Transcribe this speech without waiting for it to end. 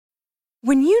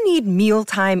When you need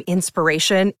mealtime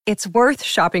inspiration, it's worth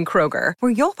shopping Kroger,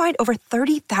 where you'll find over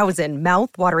 30,000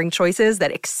 mouth-watering choices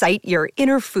that excite your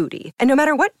inner foodie. And no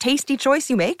matter what tasty choice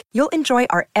you make, you'll enjoy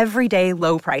our everyday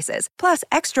low prices, plus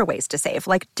extra ways to save,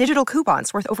 like digital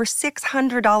coupons worth over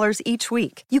 $600 each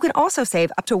week. You can also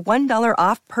save up to $1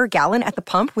 off per gallon at the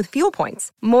pump with fuel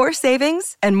points. More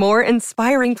savings and more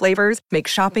inspiring flavors make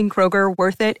shopping Kroger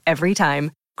worth it every time.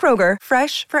 Kroger,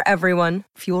 fresh for everyone.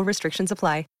 Fuel restrictions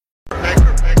apply.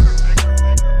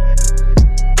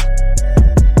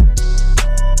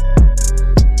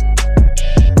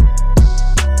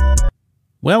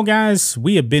 Well, guys,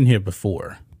 we have been here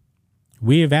before.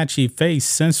 We have actually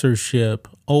faced censorship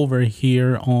over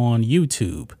here on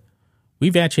YouTube.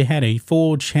 We've actually had a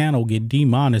full channel get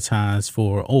demonetized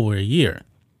for over a year.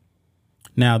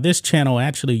 Now, this channel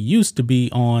actually used to be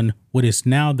on what is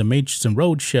now the Matrix and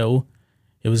Road Show.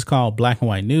 It was called Black and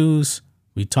White News.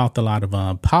 We talked a lot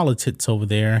of politics over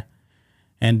there,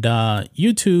 and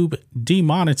YouTube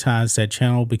demonetized that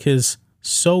channel because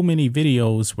so many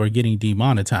videos were getting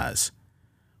demonetized.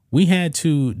 We had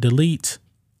to delete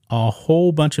a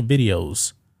whole bunch of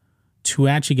videos to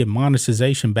actually get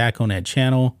monetization back on that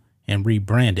channel and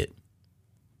rebrand it.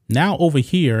 Now over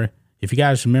here, if you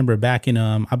guys remember back in,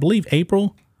 I believe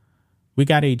April, we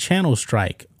got a channel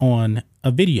strike on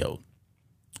a video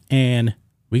and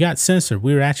we got censored.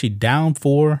 We were actually down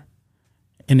for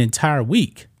an entire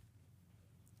week.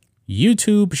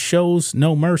 YouTube shows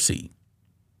no mercy.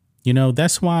 You know,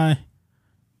 that's why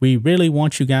we really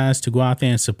want you guys to go out there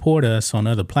and support us on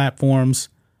other platforms.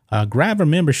 Grab a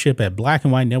membership at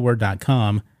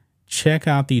blackandwhitenetwork.com. Check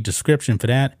out the description for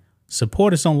that.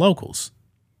 Support us on locals,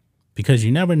 because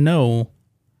you never know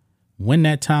when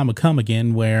that time will come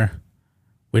again where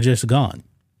we're just gone.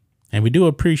 And we do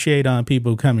appreciate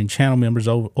people becoming channel members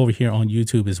over here on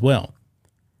YouTube as well.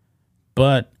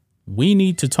 But we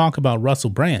need to talk about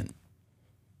Russell Brand.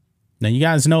 Now, you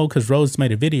guys know, because Rose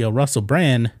made a video, Russell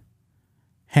Brand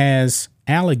has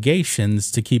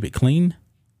allegations, to keep it clean,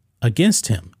 against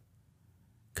him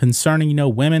concerning, you know,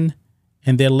 women.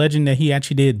 And they're alleging that he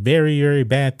actually did very, very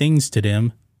bad things to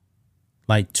them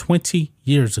like 20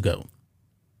 years ago.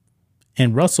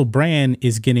 And Russell Brand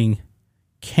is getting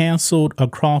canceled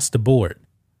across the board.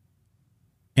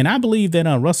 And I believe that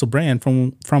Russell Brand,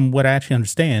 from what I actually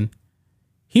understand,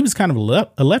 he was kind of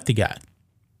a lefty guy.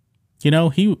 You know,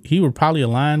 he would probably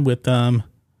align with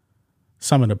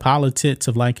some of the politics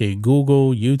of like a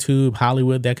Google, YouTube,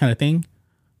 Hollywood, that kind of thing.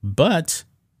 But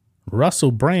Russell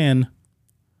Brand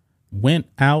went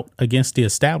out against the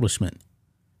establishment.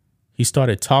 He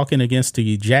started talking against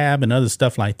the jab and other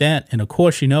stuff like that. And of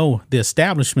course, you know, the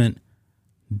establishment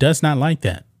does not like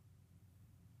that.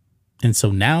 And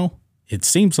so now it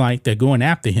seems like they're going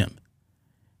after him.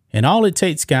 And all it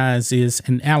takes, guys, is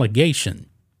an allegation.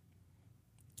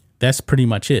 That's pretty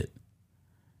much it.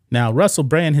 Now, Russell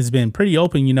Brand has been pretty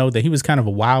open, you know, that he was kind of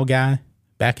a wild guy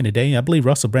back in the day. I believe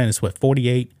Russell Brand is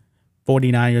 48,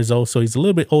 49 years old. So he's a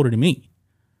little bit older than me.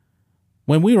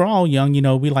 When we were all young, you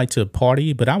know, we liked to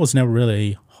party, but I was never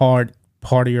really a hard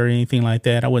partier or anything like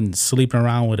that. I wasn't sleeping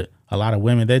around with a lot of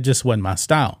women. That just wasn't my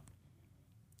style.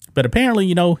 But apparently,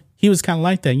 you know, he was kind of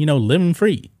like that, you know, living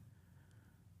free.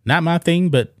 Not my thing,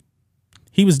 but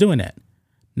he was doing that.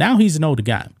 Now he's an older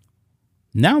guy.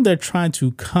 Now they're trying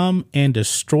to come and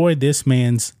destroy this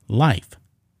man's life.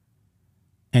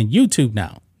 And YouTube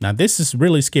now this is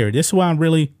really scary. This is why I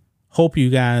really hope you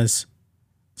guys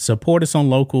support us on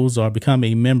locals or become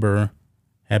a member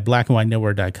at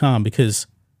blackandwhitenetwork.com, because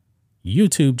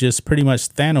YouTube just pretty much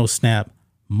Thanos snap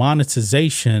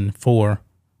monetization for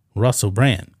Russell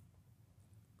Brand.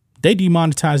 They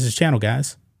demonetized his channel,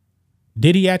 guys.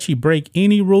 Did he actually break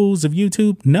any rules of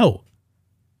YouTube? No.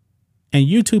 And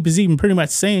YouTube is even pretty much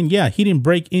saying, yeah, he didn't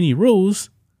break any rules,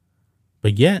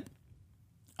 but yet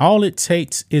all it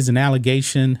takes is an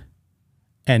allegation.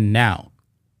 And now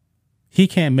he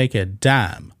can't make a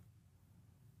dime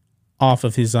off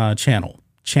of his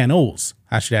channels.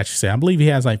 I should actually say, I believe he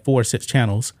has like 4 or 6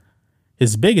 channels.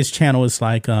 His biggest channel is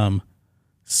like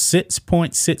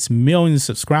 6.6 million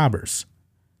subscribers.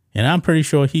 And I'm pretty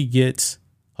sure he gets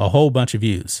a whole bunch of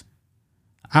views.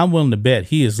 I'm willing to bet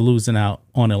he is losing out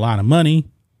on a lot of money,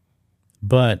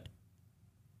 but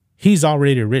he's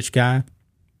already a rich guy,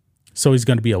 so he's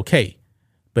going to be okay.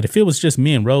 But if it was just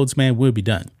me and Rhodes, man, we'll be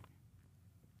done.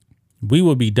 We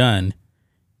would be done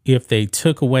if they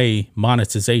took away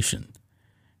monetization.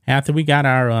 After we got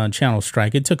our channel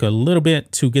strike, it took a little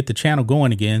bit to get the channel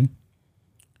going again.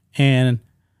 And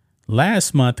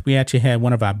last month, we actually had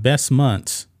one of our best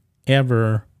months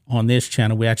ever on this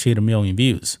channel. We actually hit 1 million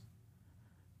views.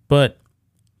 But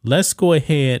let's go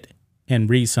ahead and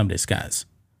read some of this, guys.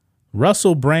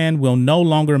 Russell Brand will no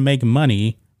longer make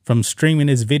money from streaming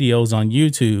his videos on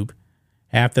YouTube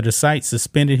after the site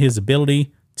suspended his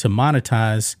ability to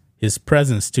monetize his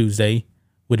presence Tuesday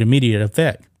with immediate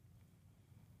effect.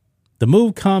 The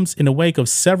move comes in the wake of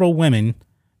several women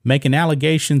making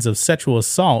allegations of sexual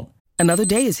assault. Another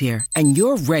day is here, and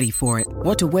you're ready for it.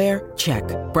 What to wear? Check.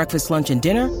 Breakfast, lunch, and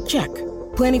dinner? Check.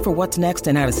 Planning for what's next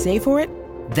and how to save for it?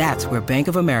 That's where Bank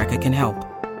of America can help.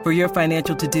 For your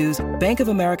financial to-dos, Bank of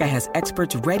America has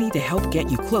experts ready to help get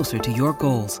you closer to your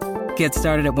goals. Get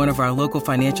started at one of our local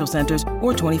financial centers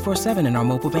or 24/7 in our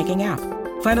mobile banking app.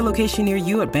 Find a location near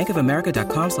you at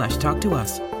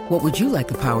bankofamerica.com/talktous. What would you like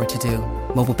the power to do?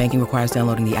 Mobile banking requires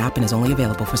downloading the app and is only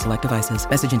available for select devices.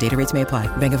 Message and data rates may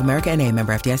apply. Bank of America N.A.,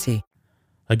 member FDIC.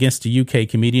 Against the UK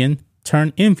comedian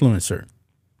turned influencer,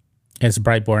 as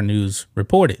Breitbart News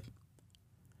reported.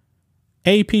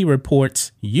 AP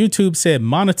reports YouTube said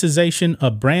monetization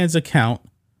of Brand's account,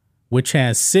 which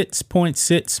has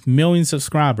 6.6 million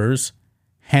subscribers,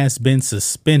 has been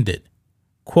suspended.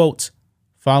 Quote,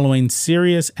 following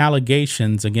serious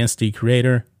allegations against the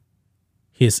creator,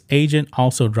 his agent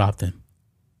also dropped him.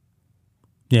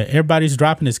 Yeah, everybody's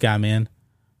dropping this guy, man.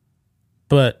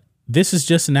 But this is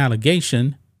just an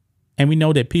allegation, and we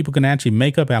know that people can actually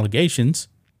make up allegations.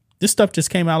 This stuff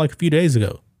just came out like a few days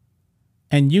ago.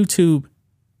 And YouTube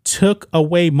took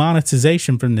away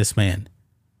monetization from this man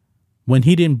when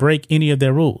he didn't break any of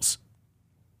their rules.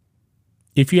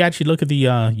 If you actually look at the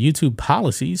YouTube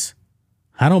policies,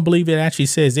 I don't believe it actually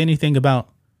says anything about,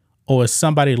 or if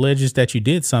somebody alleges that you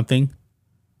did something,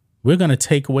 we're going to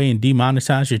take away and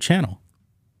demonetize your channel.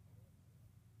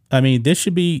 I mean, this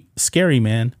should be scary,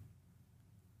 man.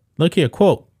 Look here,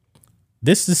 quote,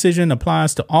 this decision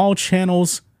applies to all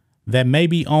channels that may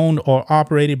be owned or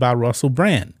operated by Russell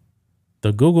Brand,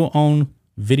 the Google-owned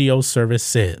video service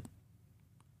said.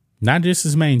 Not just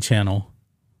his main channel,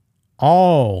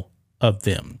 all of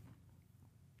them.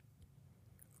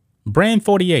 Brand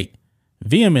 48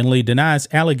 vehemently denies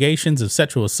allegations of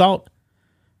sexual assault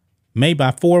made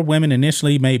by 4 women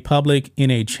initially made public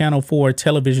in a Channel 4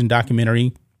 television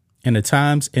documentary in the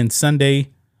Times and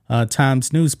Sunday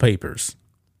Times newspapers.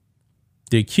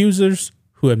 The accusers,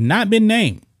 who have not been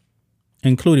named,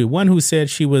 included one who said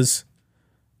she was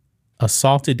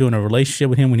assaulted during a relationship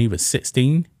with him when he was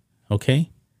 16.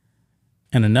 Okay.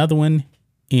 And another one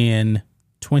in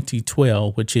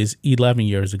 2012, which is 11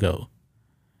 years ago.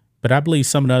 But I believe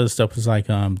some of the other stuff was like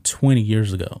 20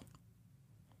 years ago.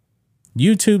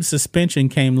 YouTube's suspension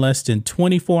came less than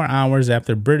 24 hours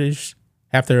after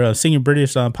senior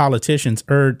British politicians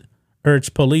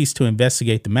urged police to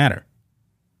investigate the matter.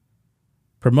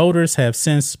 Promoters have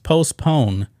since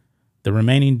postponed the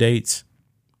remaining dates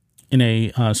in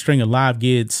a string of live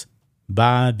gigs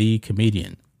by the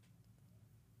comedian.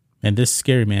 And this is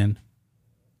scary, man.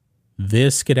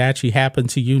 This could actually happen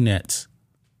to you next.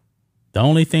 The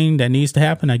only thing that needs to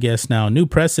happen, I guess now, a new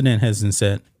precedent has been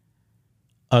set.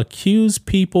 Accuse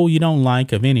people you don't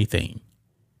like of anything.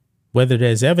 Whether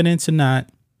there's evidence or not,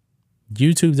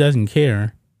 YouTube doesn't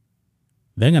care.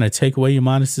 They're going to take away your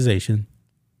monetization.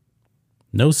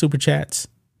 No super chats,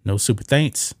 no super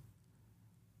thanks,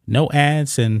 no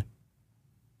ads, and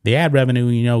the ad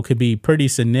revenue, could be pretty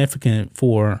significant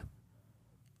for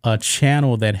a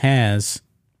channel that has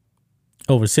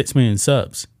over 6 million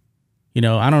subs. I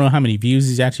don't know how many views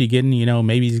he's actually getting.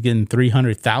 Maybe he's getting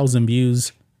 300,000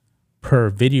 views per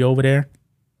video over there.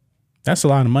 That's a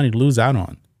lot of money to lose out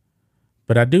on.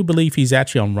 But I do believe he's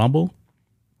actually on Rumble.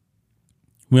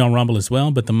 We're on Rumble as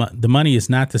well, but the money is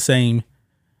not the same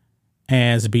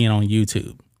as being on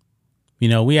YouTube.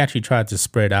 We actually tried to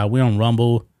spread out. We're on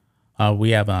Rumble. We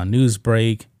have a news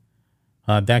break,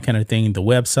 that kind of thing. The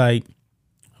website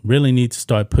really needs to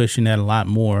start pushing that a lot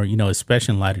more,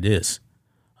 especially in light of this.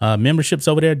 Memberships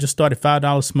over there just started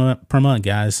 $5 per month,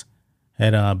 guys,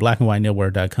 at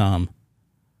blackandwhitenetwork.com.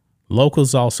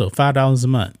 Locals also $5 a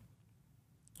month.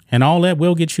 And all that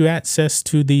will get you access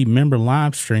to the member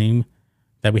live stream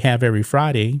that we have every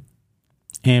Friday.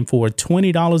 And for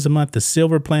 $20 a month, the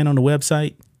silver plan on the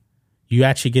website, you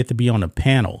actually get to be on a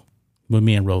panel with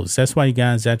me and Rose. That's why you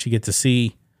guys actually get to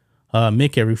see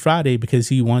Mick every Friday, because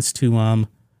he wants to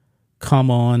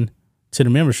come on to the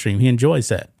member stream. He enjoys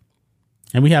that.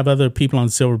 And we have other people on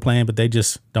the silver plan, but they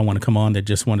just don't want to come on. They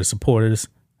just want to support us.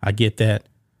 I get that.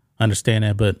 Understand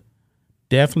that. But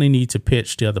definitely need to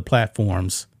pitch to other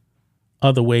platforms,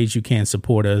 other ways you can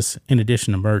support us, in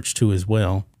addition to merch too as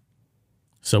well.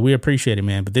 So we appreciate it,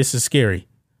 man. But this is scary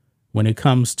when it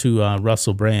comes to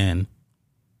Russell Brand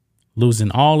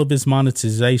losing all of his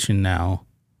monetization now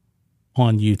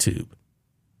on YouTube,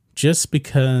 just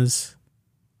because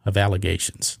of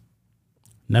allegations.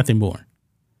 Nothing more.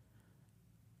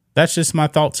 That's just my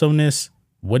thoughts on this.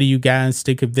 What do you guys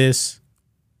think of this?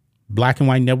 Black and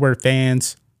White Network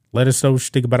fans, let us know what you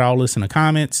think about all this in the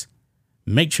comments.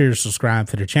 Make sure to subscribe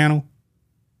to the channel,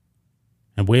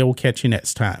 and we'll catch you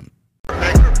next time.